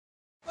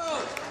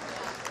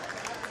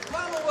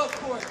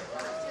Court,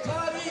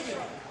 Todd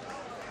Egan.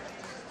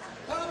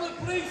 Common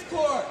Police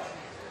Court,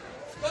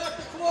 Scott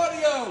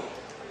DeClaudio,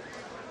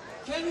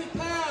 Kenny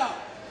Powell,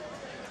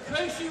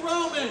 Tracy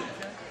Roman,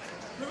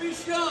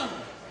 Maurice Young,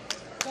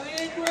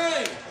 Diane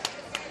Gray,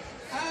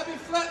 Abby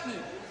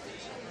Fletman,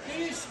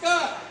 Kenny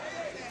Scott,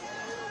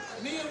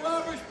 Mia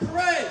Roberts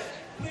Perez,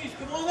 please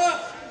come on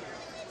up,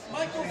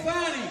 Michael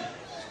Fanny,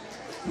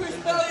 Chris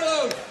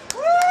Bellios,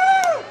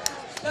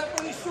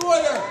 Stephanie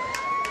Sawyer,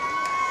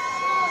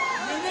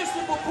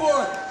 Municipal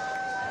Court,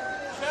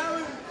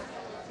 Sharon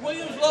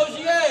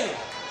Williams-Lozier,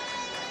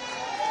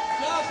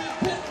 Jonathan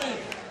Pittman,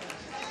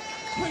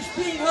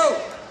 Christine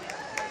Hope,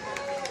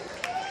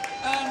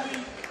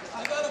 and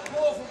I got a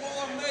call from all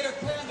our mayor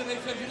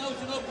candidates. As you know,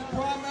 it's an open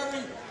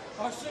primary.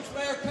 Our 6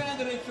 mayor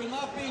candidates are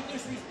not being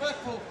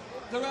disrespectful.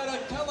 They're at a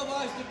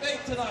televised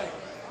debate tonight,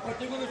 but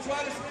they're going to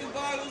try to swing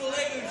by a little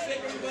later and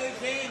shake everybody's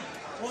hand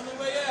on the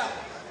way out.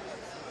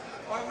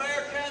 Our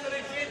mayor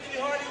candidates, Anthony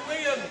Hardy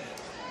Williams,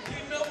 T.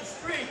 Milton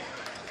Street,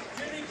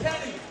 Jimmy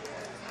Kenny,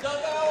 Doug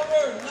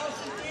Oliver,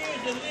 Nelson Diaz,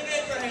 and Lynn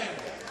Abraham.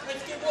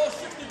 Let's give all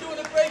 6 to doing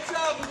a great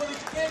job because you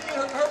can't get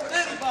hurt with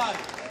anybody.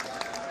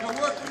 They're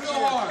working real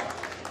hard.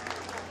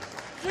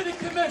 City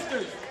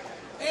Commissioners,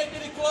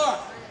 Anthony Clark,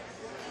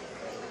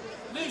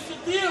 Lisa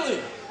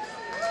Dealey,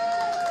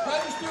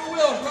 Register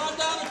Wills, Ron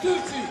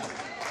Donatucci.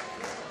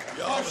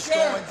 Y'all, what's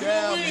going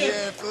down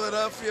here in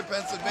Philadelphia,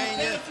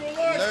 Pennsylvania?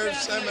 Nerve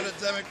Summit of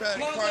the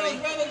Democratic Party.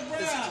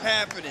 This is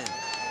happening.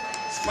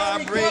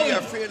 Bob Brady,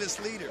 our fearless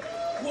leader.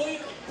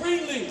 William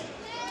Greenlee,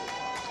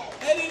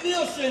 Eddie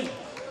Nielsen,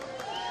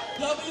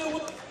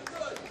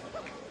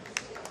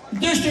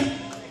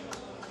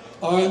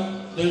 Our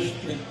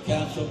district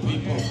council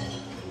people.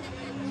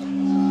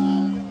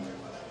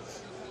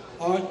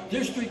 Our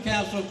district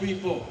council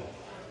people.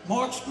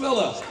 Mark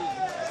Squilla,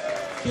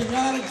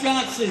 Kenyatta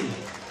Johnson,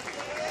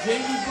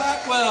 Jamie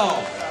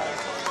Blackwell,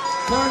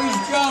 Curtis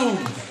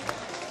Jones,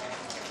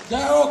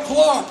 Darrell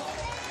Clark,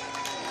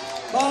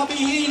 Bobby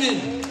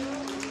Heenan,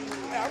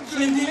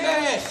 Cindy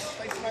Bass,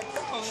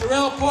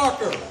 Sherelle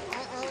Parker.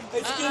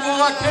 Let's give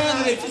all our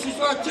candidates. This is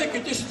our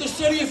ticket. This is the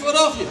city of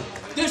Philadelphia.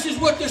 This is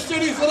what the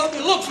city of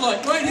Philadelphia looks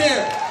like right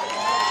here.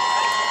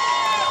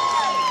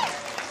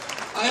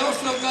 I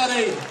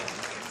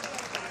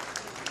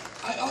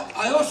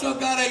also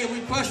got a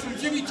request from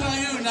Jimmy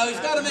Tyune. Now he's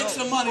got to make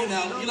some money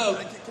now. You know,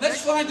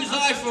 let's find his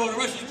iPhone. The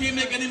rest of you can't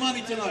make any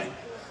money tonight.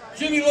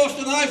 Jimmy lost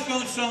an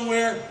iPhone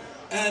somewhere,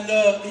 and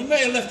he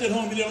may have left it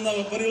home. You don't know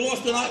it, but he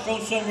lost an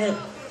iPhone somewhere.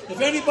 If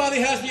anybody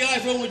has the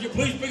iPhone, would you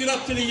please bring it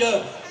up to the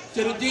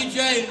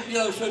DJ, you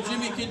know, so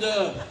Jimmy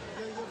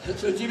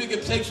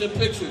could take some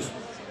pictures.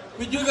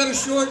 We do got a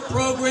short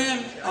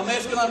program. I'm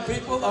asking our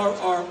people,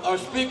 our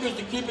speakers,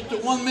 to keep it to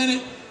 1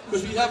 minute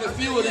because we have a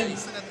few of them.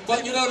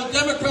 But you know, the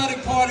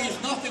Democratic Party is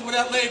nothing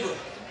without labor,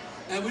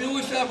 and we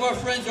always have our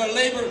friends, our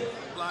labor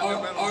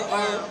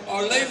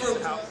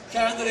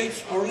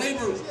candidates, our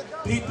labor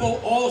people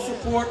all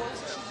support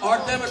our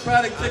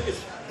Democratic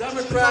tickets.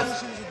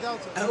 Democrats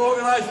and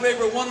organized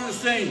labor, one and the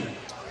same.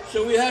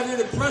 So we have here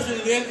the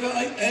president of the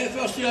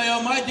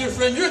AFL-CIO, my dear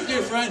friend, your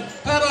dear friend,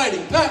 Pat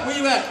Eiding. Pat, where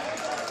you at?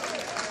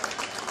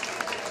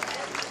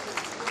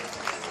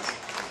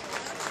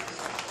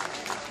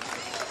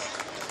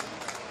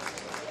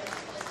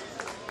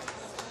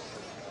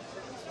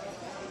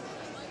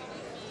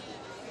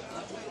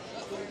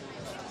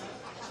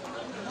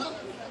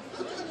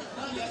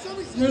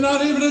 You're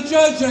not even a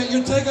judge yet.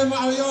 You're taking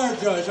my yard,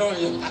 judge, aren't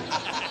you?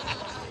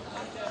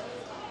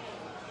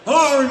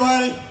 Hello,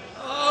 everybody.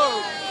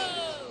 Hello.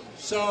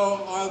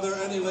 So, are there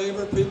any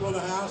labor people in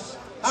the house?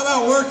 How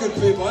about working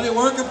people? Any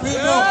working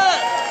people? Yeah.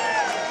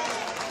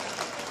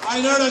 I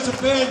know that's a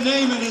bad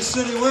name in this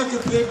city, working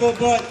people,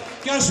 but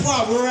guess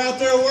what? We're out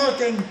there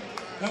working,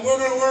 and we're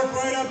going to work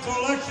right up to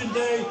Election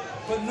Day,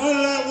 but none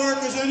of that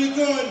work is any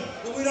good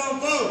if we don't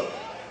vote.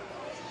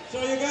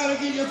 So you got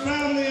to get your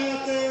family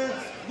out there.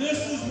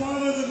 This is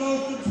one of the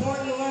most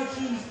important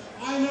elections.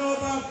 I know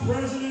about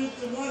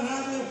presidents and what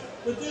have you,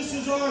 but this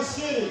is our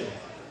city.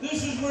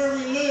 This is where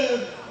we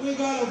live. We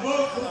got to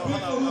vote for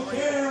people who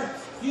care.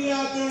 Get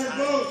out there and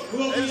vote.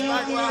 We'll be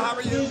out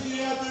there. Please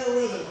get out there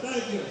with us.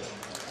 Thank you.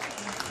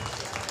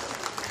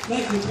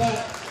 Thank you, Pat.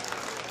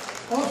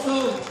 Also,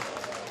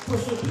 for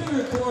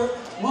Superior Court,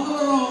 one of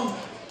our own,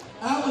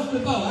 Alice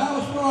DeBell.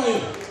 Alice, where are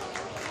you?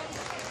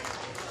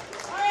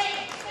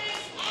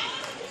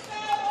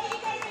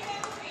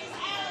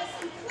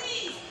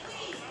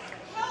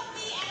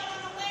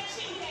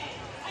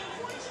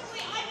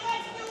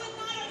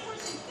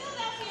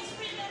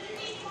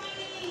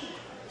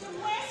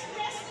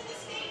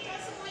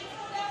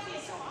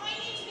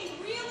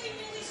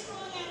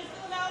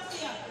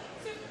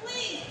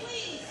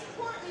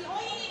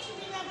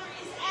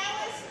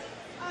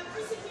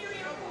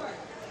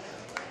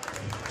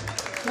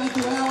 Thank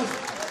you, Alice.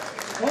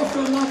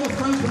 Also, another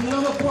friend from the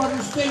other part of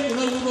the state. You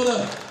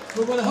know,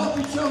 we're going to help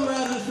each other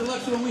out in this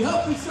election. When we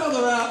help each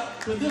other out,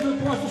 the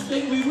different parts of the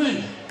state, we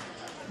win.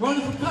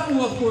 Running for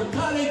Commonwealth Court,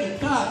 Todd Aiken.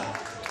 Todd.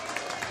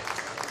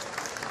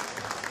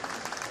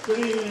 Good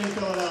evening in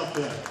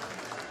Philadelphia.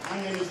 My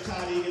name is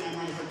Todd Egan. I'm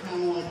running for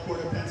Commonwealth Court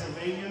of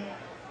Pennsylvania.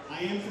 I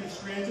am from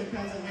Scranton,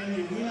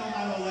 Pennsylvania. We know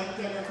how to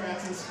elect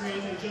Democrats in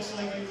Scranton just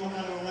like you know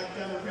how to elect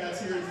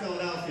Democrats here in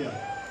Philadelphia.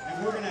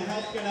 And we're going to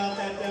help get out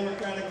that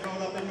Democratic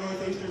vote up in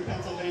northeastern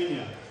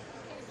Pennsylvania.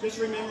 Just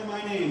remember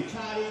my name,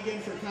 Todd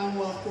Egan for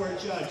Commonwealth Court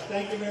Judge.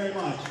 Thank you very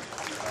much.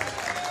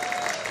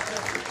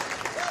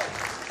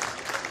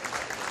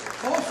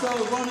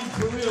 Also running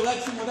for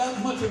re-election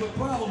without much of a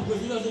problem,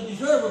 because he doesn't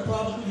deserve a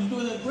problem, because he's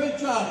doing a great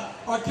job.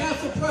 Our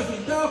council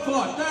president, Darryl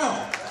Clark.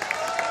 Darryl.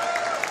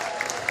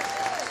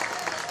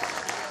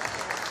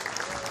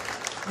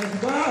 Thank you,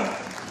 Bob.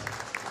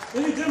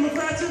 Any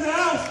Democrats in the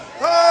house?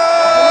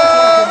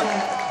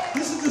 Oh!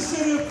 This is the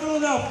city of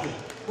Philadelphia.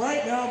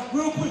 Right now,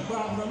 real quick,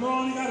 Bob, I know I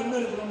only got a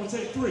minute, but I'm going to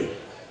take 3.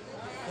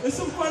 There's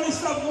some funny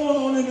stuff going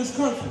on in this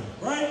country,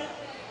 right?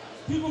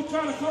 People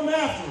trying to come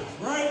after us,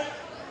 right?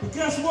 But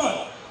guess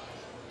what?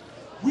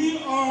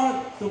 We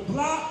are the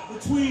block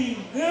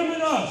between them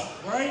and us,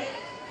 right?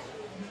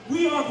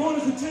 We are going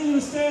to continue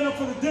to stand up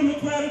for the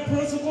democratic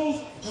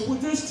principles, and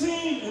with this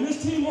team, and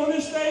this team on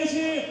this stage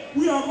here,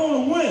 we are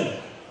going to win.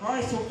 All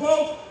right, so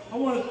folks, I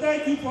want to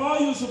thank you for all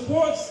your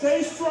support.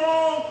 Stay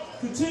strong.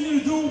 Continue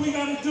to do what we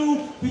got to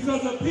do,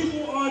 because the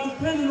people are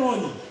dependent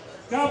on you.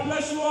 God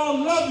bless you all.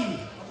 Love you.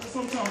 That's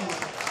what I'm talking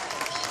about.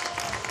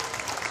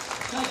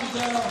 Thank you,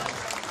 Darryl.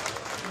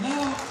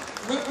 Now,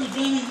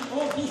 representing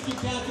all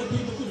district council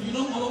people, because you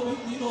don't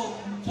need all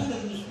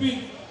lieutenants to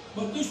speak,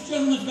 but this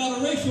gentleman's got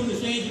a race on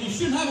his hands, and he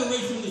shouldn't have a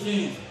race on his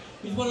hands.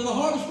 He's one of the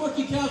hardest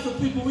working council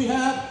people we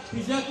have.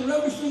 He's out there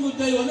every single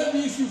day on every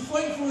issue,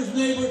 fighting for his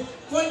neighbor,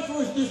 fighting for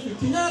his district.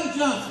 Kenyatta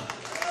Johnson.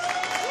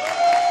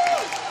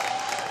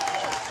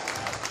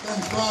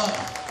 Thanks, Bob.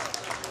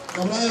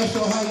 Now, when I ask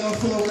y'all how y'all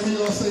feel over here,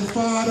 y'all say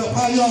fired up.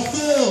 How y'all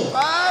feel?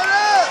 Fired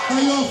up! How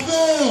y'all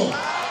feel?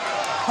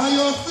 How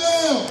y'all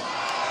feel?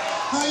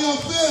 How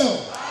y'all feel?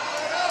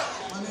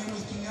 My name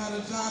is Kenyatta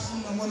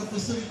Johnson. I'm running for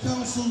City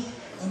Council,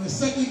 and the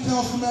 2nd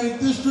Councilmatic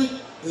District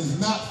is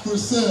not for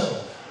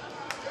sale.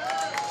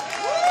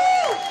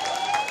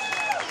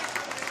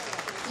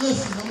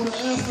 Listen, I want to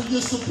ask for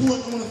your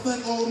support. I want to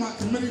thank all of my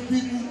committee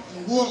people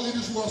and ward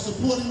leaders who are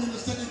supporting me in the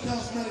 2nd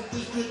Councilmatic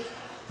District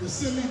to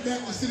send me back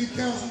to City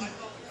Council,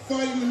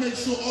 fighting to make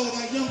sure all of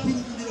our young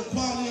people can get a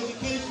quality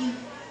education,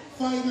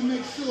 fighting to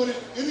make sure that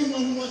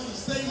anyone who wants to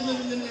stay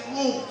living in their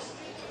homes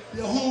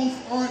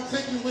aren't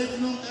taken away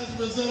from them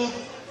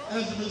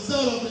as a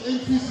result of the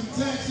increase in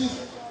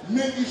taxes,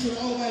 making sure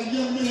that all of our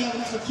young men have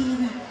an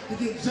opportunity to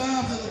get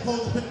jobs as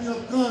opposed to picking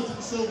up guns.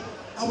 And so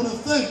I want to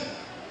thank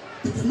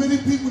the committee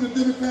people in the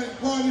Democratic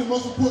Party, and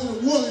most importantly,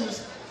 the ward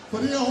leaders, for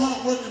their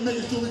hard work in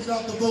making sure we get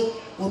out the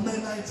vote on May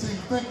 19th.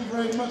 Thank you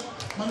very much.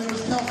 My name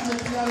is Councilman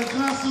Kenyatta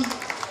Johnson.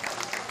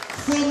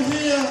 From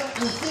here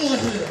and for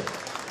here.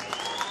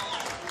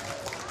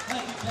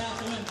 Thank you,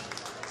 Councilman.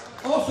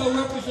 Also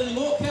representing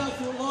all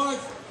council at large,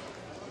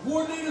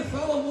 ward leader,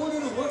 fellow ward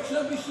leader, works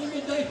every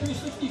single day,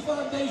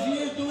 365 days a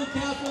year, doing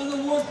council in the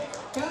ward,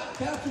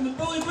 Councilman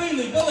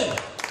Bldg. Billy.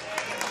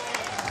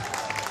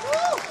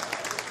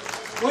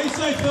 What do you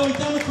say, Philly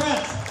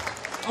Democrats?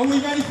 Are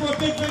we ready for a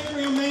big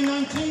victory on May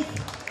 19th?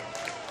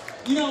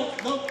 You know,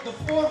 the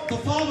 5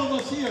 of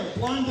us here,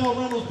 Blondell,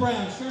 Reynolds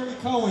Brown, Sherry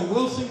Cohen,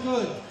 Wilson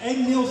Good, Ed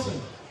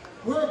Nielsen,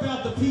 we're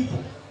about the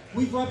people.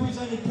 We've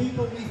represented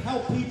people, we've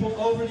helped people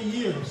over the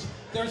years.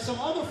 There are some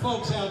other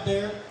folks out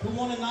there who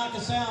want to knock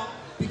us out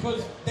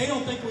because they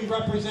don't think we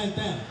represent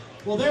them.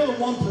 Well, they're the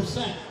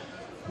 1%.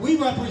 We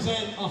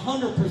represent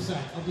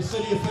 100% of the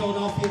city of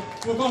Philadelphia.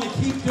 We're going to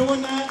keep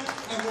doing that,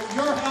 and with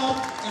your help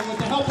and with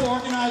the help of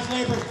organized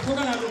labor, we're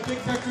going to have a big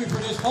victory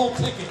for this whole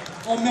ticket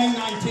on May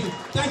 19th.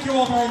 Thank you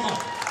all very much.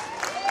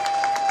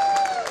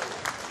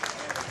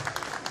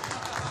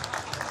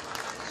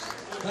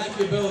 Thank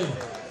you, Billy.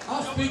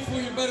 I'll speak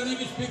for you better than you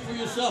can speak for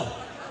yourself.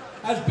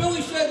 As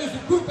Billy said, there's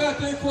a group out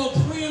there called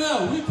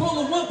 3-0. We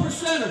call them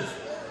 1%ers.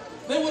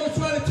 They want to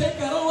try to take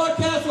out all our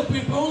council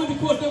people only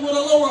because they want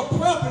to lower a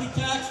property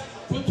tax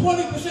from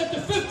 20% to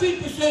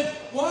 15%.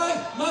 Why?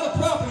 Not a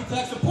property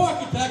tax, a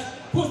parking tax,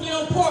 because they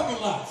own parking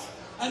lots.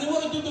 And they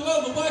want to do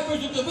development. Why? Because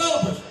they're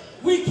developers.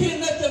 We can't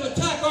let them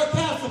attack our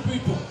council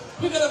people.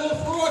 We got to vote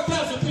for our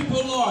council people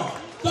at large.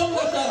 Don't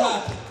let that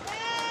happen.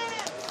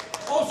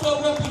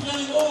 Also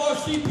representing all our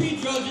CP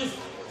judges,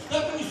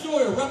 Stephanie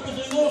Sawyer,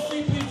 representing all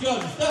CP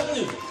judges.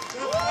 Stephanie.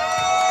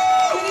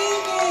 Good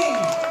evening.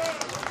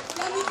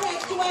 Let me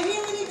thank, do I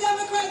hear any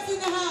Democrats in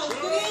the house?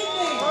 Good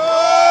evening.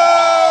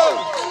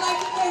 I'd like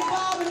to thank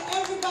Bob and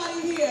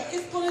everybody here.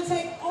 It's going to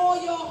take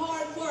all your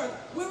hard work.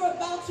 We're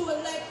about to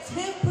elect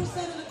 10%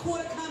 of the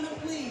Court of Common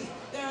Pleas.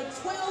 There are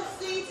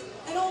 12 seats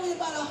and only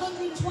about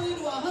 120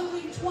 to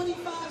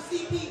 125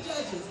 CP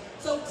judges.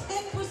 So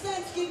 10%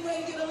 is getting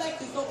ready to get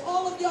elected. So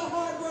all of your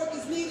hard work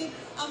is needed.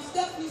 I'm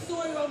Stephanie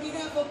Sawyer on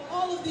behalf of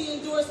all of the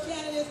endorsed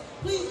candidates.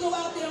 Please go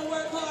out there and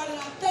work hard, and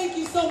I thank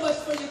you so much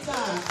for your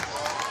time.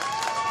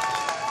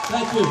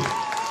 Thank you.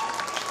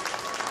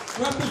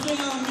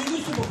 Representing our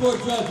municipal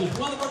court judges,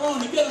 one of our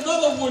own, to get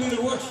another warden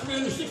that works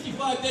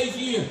 365 days a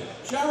year.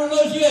 Sharon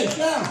Lozier.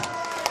 Sharon.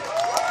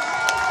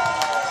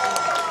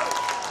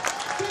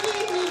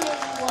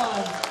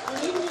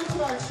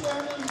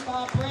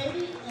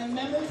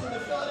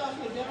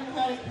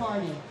 Democratic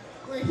Party.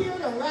 We're here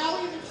to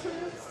rally the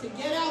troops to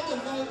get out the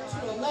vote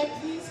to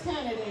elect these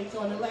candidates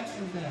on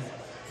election day.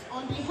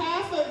 On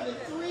behalf of the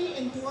 3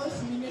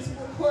 endorsed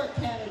municipal court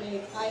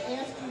candidates, I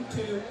ask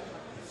you to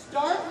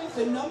start with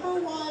the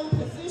 #1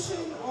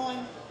 position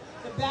on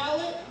the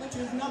ballot, which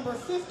is number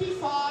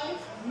 55,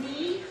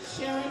 me,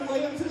 Sharon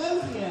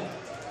Williams-Lozier.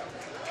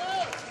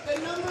 The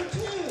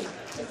 #2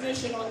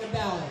 position on the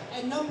ballot,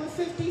 and number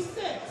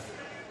 56,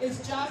 is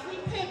Joffrey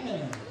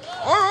Pittman.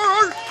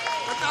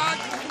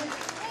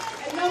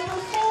 And number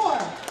 4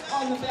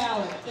 on the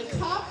ballot, the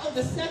top of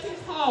the second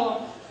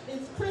column,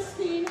 is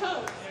Christine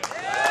Hope.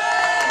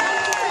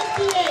 Number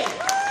 58.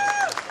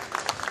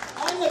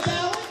 On the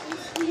ballot,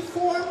 we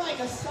form like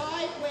a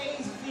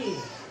sideways V.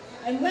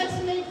 And let's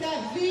make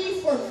that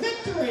V for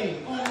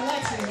victory on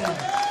election day.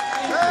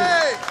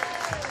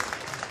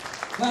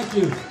 Thank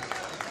you.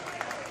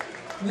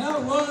 Now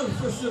running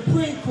for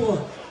Supreme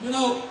Court. You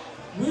know,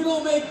 we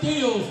don't make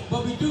deals,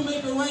 but we do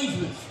make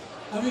arrangements.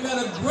 And we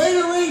got a great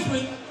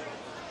arrangement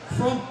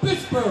from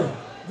Pittsburgh.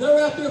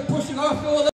 They're out there pushing our